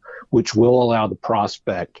system, which will allow the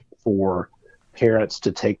prospect for parents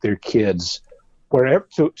to take their kids wherever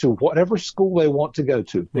to whatever school they want to go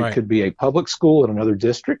to. It could be a public school in another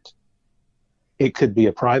district. It could be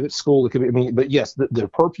a private school. It could be, but yes, the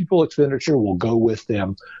per pupil expenditure will go with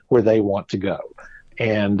them where they want to go.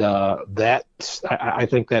 And I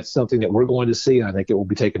think that's something that we're going to see. I think it will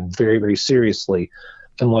be taken very, very seriously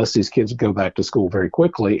unless these kids go back to school very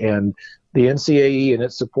quickly. And the NCAE and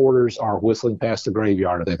its supporters are whistling past the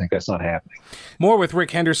graveyard, and they think that's not happening. More with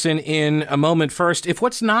Rick Henderson in a moment. First, if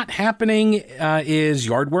what's not happening is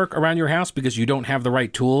yard work around your house because you don't have the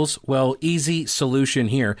right tools, well, easy solution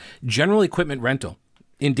here. General Equipment Rental.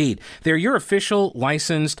 Indeed. They're your official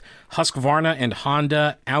licensed Husqvarna and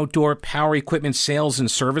Honda outdoor power equipment sales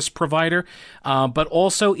and service provider. But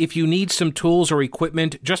also, if you need some tools or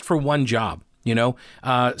equipment just for one job,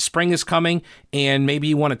 spring is coming and maybe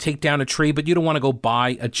you want to take down a tree, but you don't want to go buy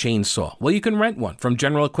a chainsaw. Well, you can rent one from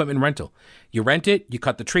General Equipment Rental. You rent it, you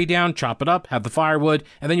cut the tree down, chop it up, have the firewood,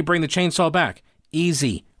 and then you bring the chainsaw back.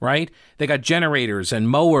 Easy, right? They got generators and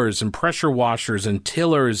mowers and pressure washers and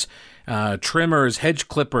tillers, trimmers, hedge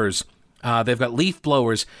clippers. They've got leaf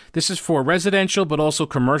blowers. This is for residential, but also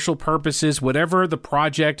commercial purposes. Whatever the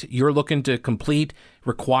project you're looking to complete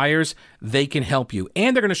requires, they can help you.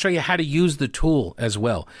 And they're going to show you how to use the tool as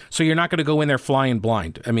well. So you're not going to go in there flying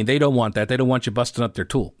blind. I mean, they don't want that. They don't want you busting up their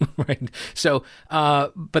tool, right? So,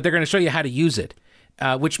 but they're going to show you how to use it,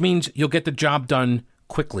 which means you'll get the job done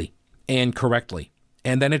quickly and correctly.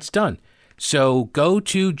 And then it's done. So go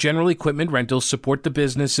to General Equipment Rental, support the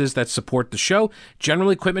businesses that support the show. General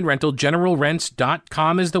Equipment Rental,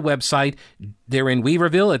 generalrents.com is the website. They're in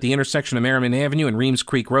Weaverville at the intersection of Merriman Avenue and Reems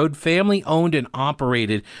Creek Road. Family owned and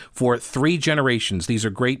operated for 3 generations. These are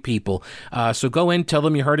great people. So go in, tell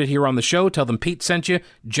them you heard it here on the show. Tell them Pete sent you.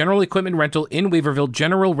 General Equipment Rental in Weaverville,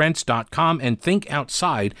 generalrents.com, and think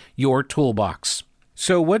outside your toolbox.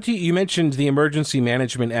 So what you mentioned the Emergency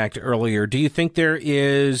Management Act earlier. Do you think there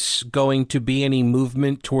is going to be any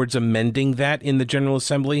movement towards amending that in the General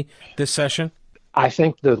Assembly this session? I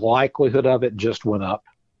think the likelihood of it just went up.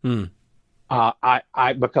 Because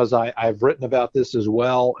I've written about this as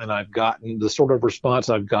well, and I've gotten the sort of response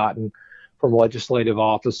I've gotten from legislative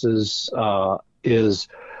offices is,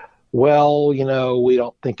 well, we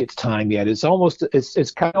don't think it's time yet. It's almost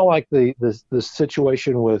it's kind of like the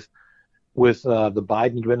situation with the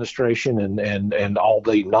Biden administration and all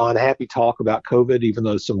the non-happy talk about COVID, even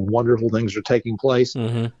though some wonderful things are taking place.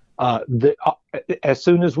 Mm-hmm. As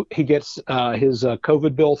soon as he gets his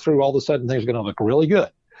COVID bill through, all of a sudden things are going to look really good.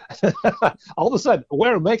 All of a sudden,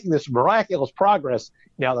 we're making this miraculous progress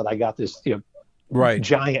now that I got this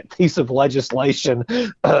giant piece of legislation,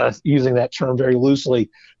 using that term very loosely,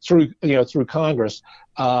 through Congress.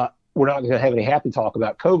 We're not going to have any happy talk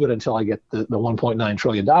about COVID until I get the $1.9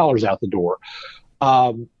 trillion out the door.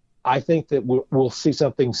 I think that we'll see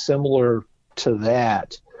something similar to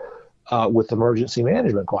that with emergency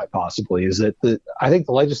management, quite possibly. Is that I think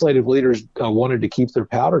the legislative leaders wanted to keep their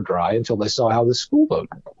powder dry until they saw how the school vote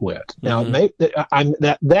went. Now,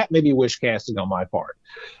 that may be wish casting on my part,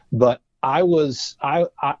 but I was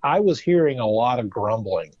hearing a lot of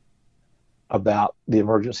grumbling about the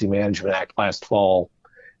Emergency Management Act last fall,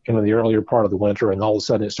 in the earlier part of the winter, and all of a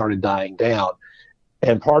sudden it started dying down.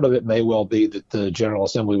 And part of it may well be that the General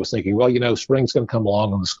Assembly was thinking, well, spring's going to come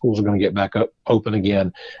along and the schools are going to get back open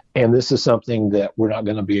again. And this is something that we're not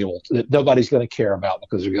going to be able to, that nobody's going to care about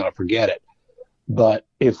because they're going to forget it. But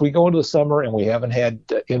if we go into the summer and we haven't had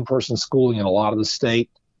in-person schooling in a lot of the state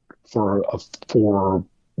for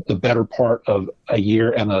the better part of a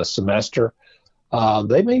year and a semester,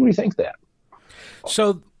 they may rethink that.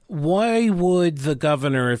 So why would the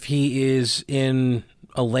governor, if he is in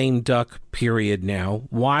a lame duck period now,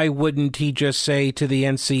 why wouldn't he just say to the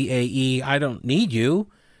NCAE, I don't need you,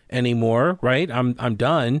 anymore, right? I'm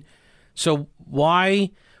done. So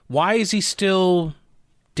why is he still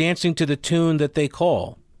dancing to the tune that they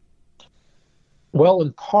call? Well,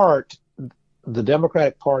 in part, the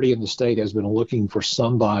Democratic Party in the state has been looking for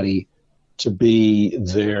somebody to be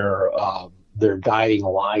their guiding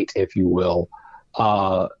light, if you will,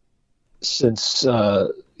 since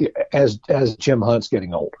as Jim Hunt's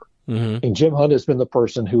getting older. Mm-hmm. And Jim Hunt has been the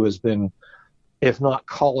person who has been, if not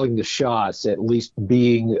calling the shots, at least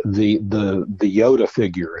being the Yoda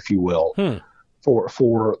figure, if you will,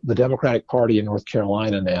 for the Democratic Party in North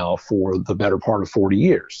Carolina now for the better part of 40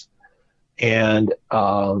 years. And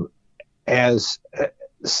as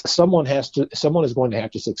someone is going to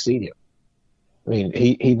have to succeed him. I mean,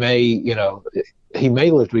 he may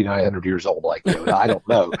live to be 900 years old like Yoda. I don't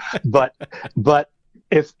know, but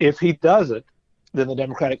if he doesn't, then the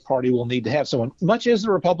Democratic Party will need to have someone, much as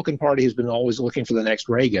the Republican Party has been always looking for the next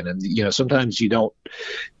Reagan. And, sometimes you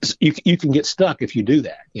can get stuck if you do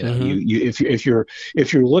that.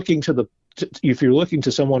 If you're looking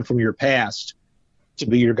to someone from your past to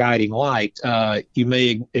be your guiding light, you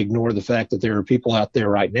may ignore the fact that there are people out there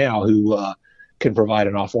right now who can provide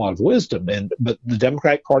an awful lot of wisdom. But the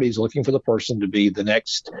Democratic Party is looking for the person to be the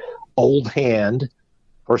next old hand,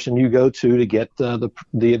 person you go to get the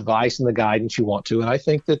advice and the guidance you want to. And I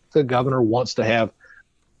think that the governor wants to have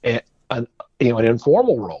an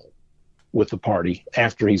informal role with the party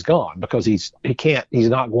after he's gone, because he's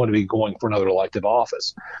not going to be going for another elective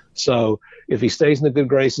office. So if he stays in the good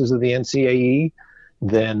graces of the NCAE,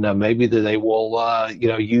 then maybe they will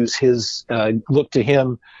use his look to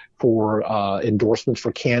him for endorsements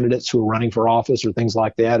for candidates who are running for office or things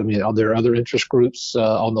like that. I mean, are there other interest groups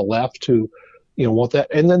on the left who want that?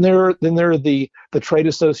 And then there are the trade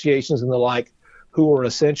associations and the like, who are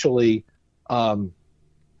essentially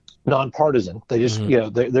nonpartisan. They just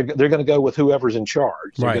they're going to go with whoever's in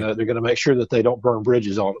charge. They're going to make sure that they don't burn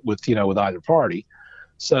bridges with either party.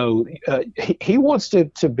 So he wants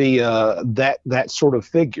to be that sort of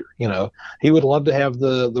figure. He would love to have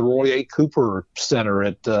the Roy A. Cooper Center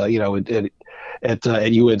at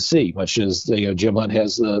UNC, much as Jim Hunt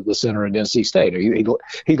has the center at NC State.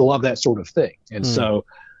 He'd love that sort of thing. And so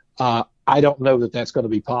I don't know that that's going to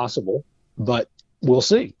be possible, but we'll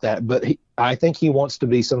see that. But I think he wants to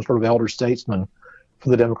be some sort of elder statesman for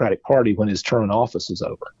the Democratic Party when his term in office is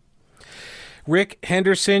over. Rick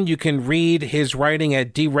Henderson, you can read his writing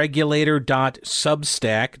at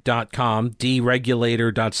deregulator.substack.com,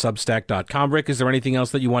 deregulator.substack.com. Rick, is there anything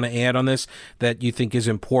else that you want to add on this that you think is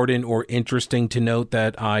important or interesting to note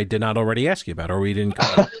that I did not already ask you about, or we didn't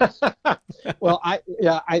cover? Well, I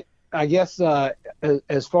guess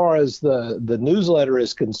as far as the newsletter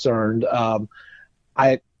is concerned,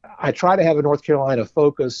 I try to have a North Carolina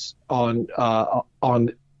focus on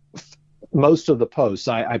most of the posts.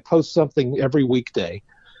 I post something every weekday,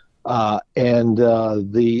 and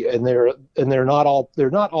they're not all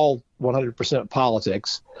 100%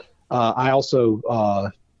 politics. I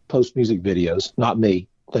also post music videos, not me,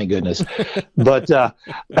 thank goodness, but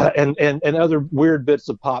and other weird bits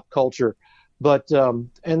of pop culture. But and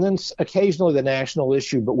then occasionally the national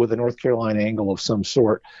issue, but with a North Carolina angle of some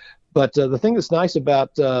sort. But the thing that's nice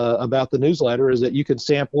about the newsletter is that you can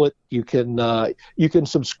sample it. You can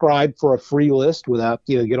subscribe for a free list without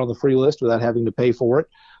get on the free list without having to pay for it,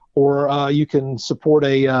 or you can support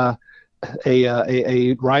a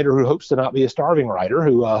writer who hopes to not be a starving writer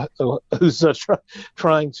who's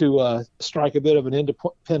trying to strike a bit of an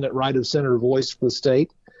independent, right of center voice for the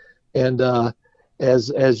state, and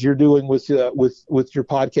as you're doing with your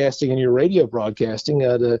podcasting and your radio broadcasting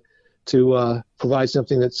to provide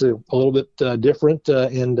something that's a little bit different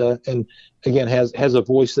and again has a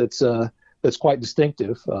voice that's quite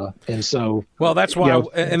distinctive, and so that's why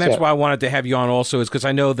that's why I wanted to have you on also, is because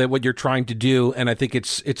I know that what you're trying to do, and I think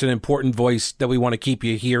it's an important voice that we want to keep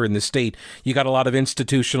you here in the state. You got a lot of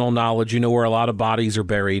institutional knowledge, where a lot of bodies are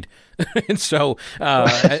buried, and so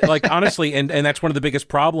honestly, and that's one of the biggest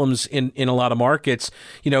problems in a lot of markets,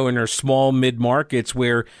 in our small mid markets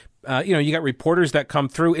where. You got reporters that come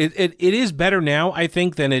through. It is better now, I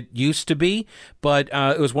think, than it used to be. But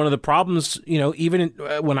it was one of the problems, even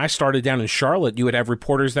when I started down in Charlotte, you would have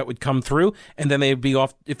reporters that would come through and then they'd be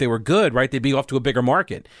off, if they were good, right, they'd be off to a bigger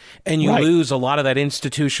market. And you lose a lot of that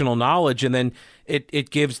institutional knowledge. And then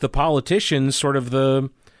it gives the politicians sort of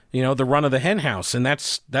the the run of the hen house, and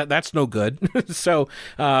that's no good. So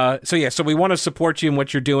we want to support you in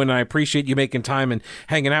what you're doing, and I appreciate you making time and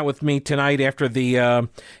hanging out with me tonight after the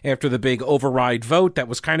big override vote. That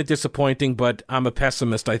was kind of disappointing, but I'm a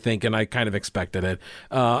pessimist, I think, and I kind of expected it.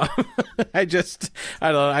 I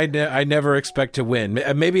never expect to win.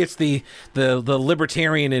 Maybe it's the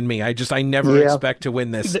libertarian in me. I never expect to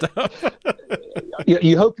win this stuff.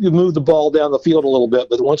 You hope you move the ball down the field a little bit,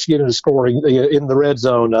 but once you get into scoring in the red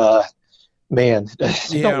zone, don't run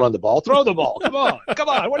the ball. Throw the ball. Come on.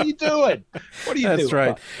 What are you doing? That's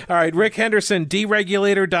right. All right, Rick Henderson,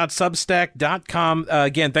 deregulator.substack.com.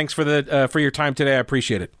 Again, thanks for your time today. I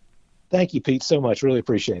appreciate it. Thank you, Pete, so much. Really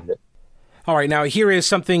appreciate it. All right, now here is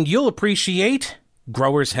something you'll appreciate.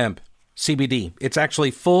 Growers Hemp. CBD. It's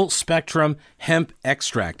actually full spectrum hemp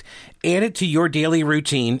extract. Add it to your daily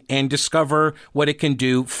routine and discover what it can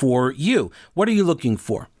do for you. What are you looking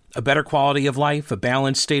for? A better quality of life, a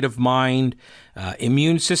balanced state of mind,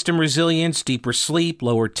 immune system resilience, deeper sleep,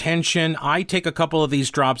 lower tension. I take a couple of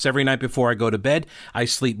these drops every night before I go to bed. I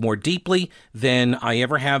sleep more deeply than I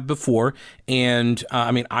ever have before. And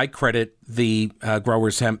I credit the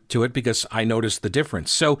Growers Hemp to it because I noticed the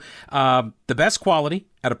difference. So the best quality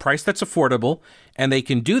at a price that's affordable, and they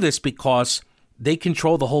can do this because they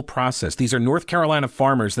control the whole process. These are North Carolina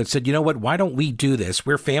farmers that said, you know what, why don't we do this?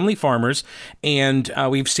 We're family farmers, and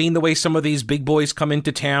we've seen the way some of these big boys come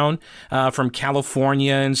into town from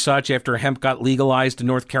California and such after hemp got legalized in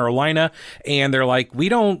North Carolina, and they're like, we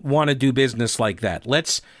don't want to do business like that.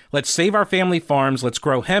 Let's save our family farms, let's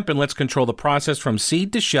grow hemp, and let's control the process from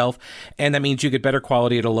seed to shelf, and that means you get better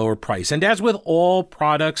quality at a lower price. And as with all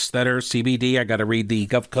products that are CBD, I got to read the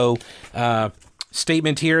GovCo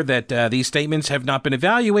statement here that these statements have not been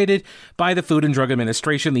evaluated by the Food and Drug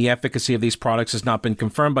Administration. The efficacy of these products has not been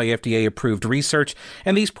confirmed by FDA-approved research,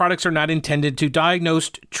 and these products are not intended to diagnose,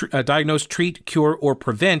 treat, cure, or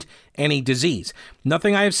prevent any disease.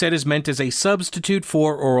 Nothing I have said is meant as a substitute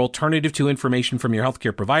for or alternative to information from your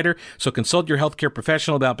healthcare provider, so consult your healthcare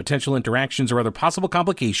professional about potential interactions or other possible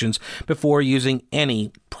complications before using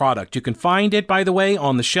any product. You can find it, by the way,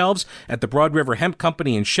 on the shelves at the Broad River Hemp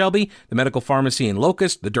Company in Shelby, the Medical Pharmacy in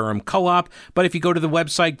Locust, the Durham Co-op, but if you go to the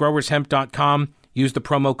website growershemp.com, use the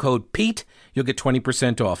promo code PETE, you'll get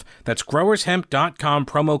 20% off. That's growershemp.com,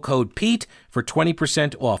 promo code PETE for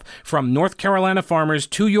 20% off. From North Carolina farmers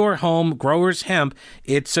to your home, Growers Hemp,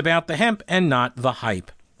 it's about the hemp and not the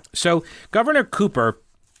hype. So Governor Cooper,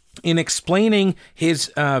 in explaining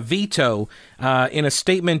his veto in a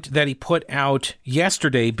statement that he put out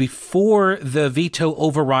yesterday before the veto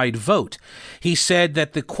override vote, he said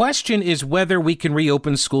that the question is whether we can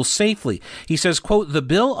reopen schools safely. He says, quote, the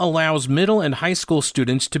bill allows middle and high school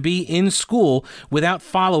students to be in school without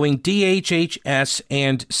following DHHS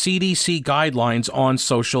and CDC guidelines on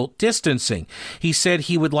social distancing. He said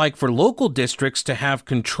he would like for local districts to have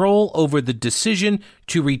control over the decision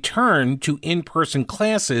to return to in-person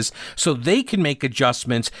classes so they can make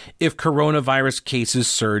adjustments if coronavirus cases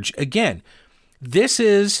surge again. This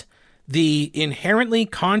is the inherently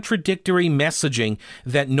contradictory messaging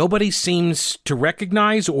that nobody seems to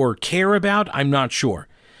recognize or care about. I'm not sure.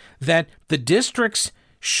 That the districts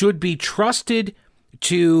should be trusted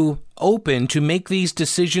to open, to make these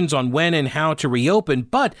decisions on when and how to reopen,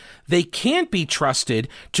 but they can't be trusted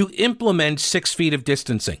to implement 6 feet of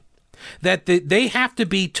distancing. That they have to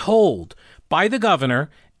be told by the governor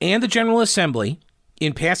and the General Assembly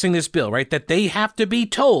in passing this bill, right, that they have to be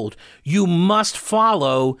told you must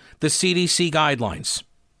follow the CDC guidelines,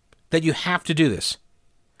 that you have to do this.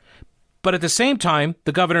 But at the same time,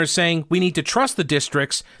 the governor is saying we need to trust the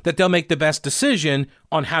districts that they'll make the best decision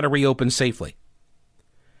on how to reopen safely.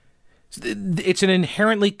 It's an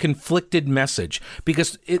inherently conflicted message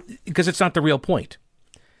because it's not the real point.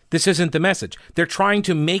 This isn't the message. They're trying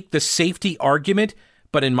to make the safety argument,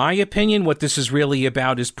 but in my opinion, what this is really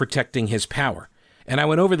about is protecting his power. And I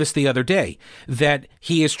went over this the other day, that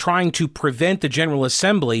he is trying to prevent the General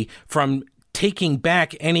Assembly from taking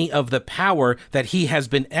back any of the power that he has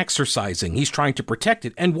been exercising. He's trying to protect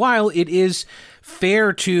it. And while it is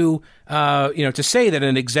fair to say that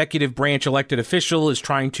an executive branch elected official is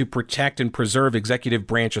trying to protect and preserve executive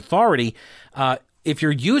branch authority, if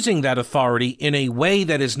you're using that authority in a way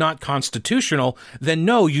that is not constitutional, then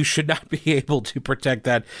no, you should not be able to protect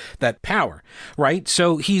that power, right?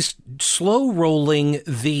 So he's slow rolling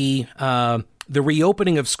the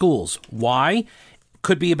reopening of schools. Why?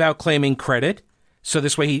 Could be about claiming credit. So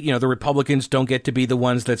this way, the Republicans don't get to be the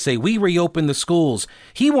ones that say, we reopen the schools.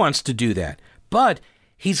 He wants to do that. But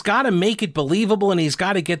he's got to make it believable, and he's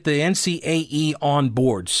got to get the NCAE on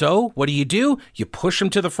board. So what do? You push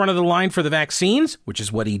him to the front of the line for the vaccines, which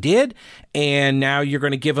is what he did. And now you're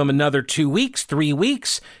going to give him another 2 weeks, 3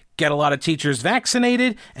 weeks, get a lot of teachers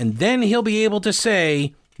vaccinated, and then he'll be able to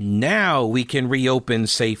say, now we can reopen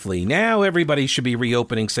safely. Now everybody should be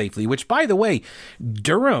reopening safely, which, by the way,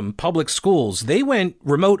 Durham Public Schools, they went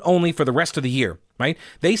remote only for the rest of the year, right?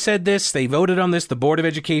 They said this, they voted on this, the Board of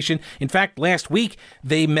Education. In fact, last week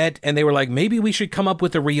they met and they were like, maybe we should come up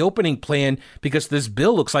with a reopening plan because this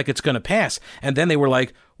bill looks like it's going to pass. And then they were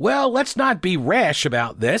like, well, let's not be rash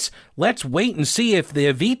about this. Let's wait and see if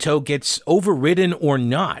the veto gets overridden or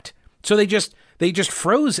not. So they just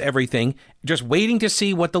froze everything, just waiting to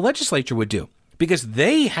see what the legislature would do, because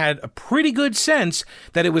they had a pretty good sense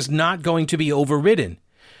that it was not going to be overridden.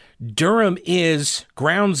 Durham is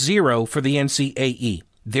ground zero for the NCAE.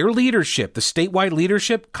 Their leadership, the statewide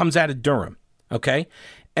leadership, comes out of Durham, okay?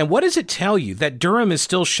 And what does it tell you? That Durham is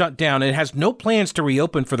still shut down and has no plans to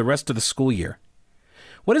reopen for the rest of the school year.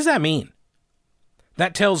 What does that mean?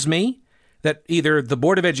 That tells me that either the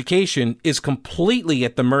Board of Education is completely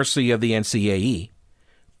at the mercy of the NCAE,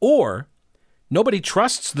 or nobody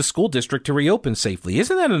trusts the school district to reopen safely.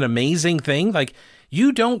 Isn't that an amazing thing? Like,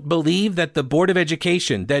 you don't believe that the Board of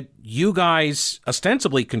Education, that you guys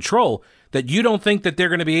ostensibly control, that you don't think that they're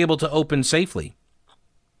going to be able to open safely.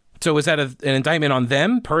 So is that an indictment on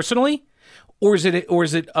them personally? Or is it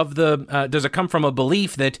of the, does it come from a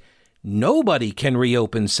belief that nobody can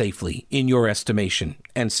reopen safely, in your estimation,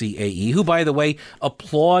 NCAE, who, by the way,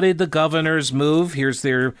 applauded the governor's move? Here's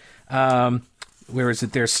their,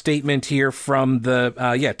 their statement here from the,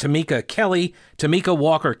 Tamika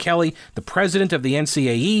Walker Kelly, the president of the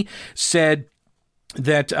NCAE, said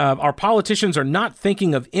that our politicians are not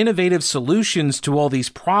thinking of innovative solutions to all these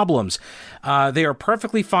problems. They are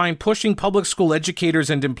perfectly fine pushing public school educators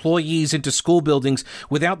and employees into school buildings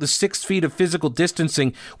without the 6 feet of physical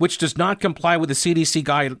distancing, which does not comply with the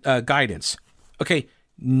CDC guidance. Okay,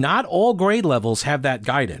 not all grade levels have that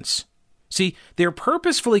guidance. See, they're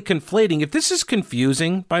purposefully conflating. If this is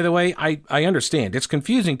confusing, by the way, I understand. It's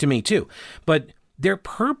confusing to me too. But they're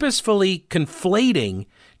purposefully conflating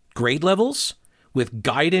grade levels with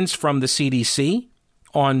guidance from the CDC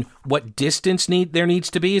on what distance there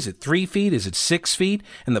needs to be. Is it 3 feet? Is it 6 feet?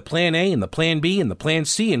 And the plan A and the plan B and the plan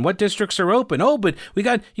C, and what districts are open? Oh, but we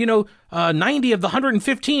got, 90 of the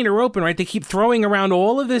 115 are open, right? They keep throwing around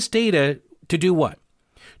all of this data to do what?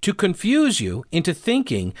 To confuse you into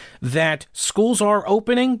thinking that schools are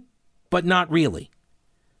opening, but not really.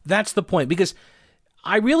 That's the point, because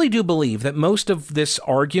I really do believe that most of this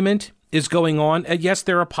argument is going on. Yes,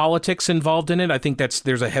 there are politics involved in it. I think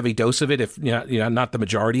there's a heavy dose of it, if not the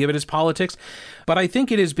majority of it is politics. But I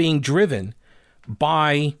think it is being driven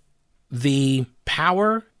by the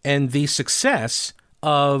power and the success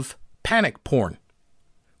of panic porn,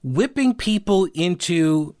 whipping people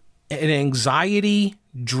into an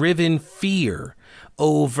anxiety-driven fear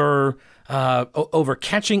over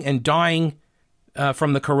catching and dying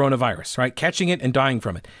from the coronavirus, right? Catching it and dying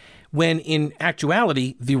from it. When in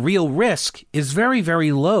actuality, the real risk is very,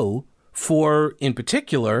 very low for, in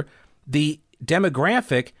particular, the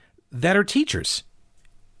demographic that are teachers.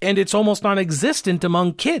 And it's almost non-existent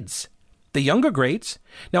among kids, the younger grades.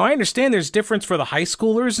 Now, I understand there's difference for the high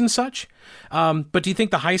schoolers and such, but do you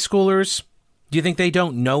think the high schoolers, do you think they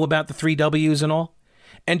don't know about the 3 Ws and all?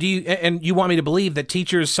 And you want me to believe that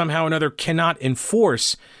teachers somehow or another cannot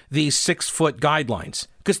enforce these 6-foot guidelines?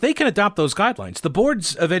 Because they can adopt those guidelines. The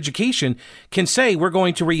boards of education can say, we're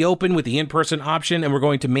going to reopen with the in-person option and we're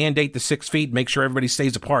going to mandate the 6 feet, make sure everybody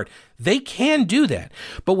stays apart. They can do that.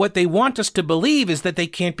 But what they want us to believe is that they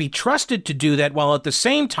can't be trusted to do that, while at the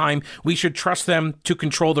same time, we should trust them to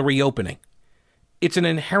control the reopening. It's an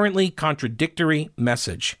inherently contradictory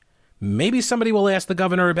message. Maybe somebody will ask the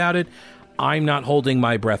governor about it. I'm not holding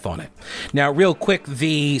my breath on it. Now, real quick,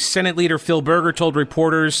 the Senate leader Phil Berger told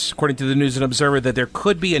reporters, according to the News and Observer, that there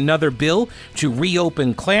could be another bill to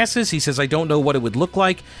reopen classes. He says, I don't know what it would look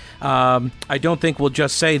like. I don't think we'll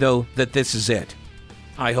just say, though, that this is it.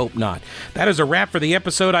 I hope not. That is a wrap for the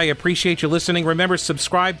episode. I appreciate you listening. Remember,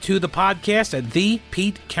 subscribe to the podcast at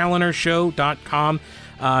thepetekalinershow.com.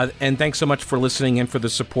 And thanks so much for listening and for the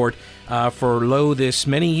support for this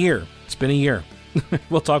many year. It's been a year.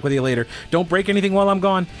 We'll talk with you later. Don't break anything while I'm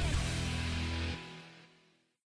gone.